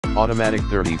Automatic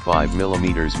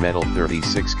 35mm metal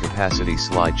 36 capacity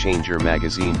slide changer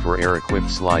magazine for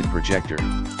air-equipped slide projector.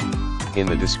 In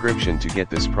the description to get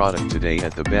this product today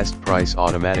at the best price.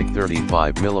 Automatic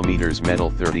 35mm metal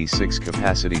 36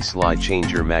 capacity slide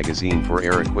changer magazine for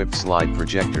air-equipped slide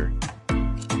projector.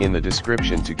 In the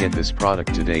description to get this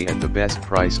product today at the best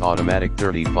price. Automatic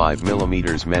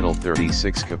 35mm metal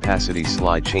 36 capacity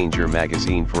slide changer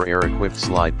magazine for air-equipped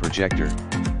slide projector.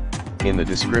 In the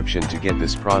description to get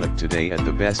this product today at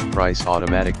the best price.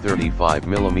 Automatic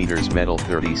 35mm metal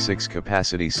 36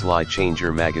 capacity slide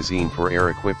changer magazine for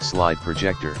air-equipped slide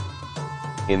projector.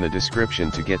 In the description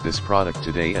to get this product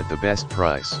today at the best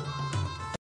price.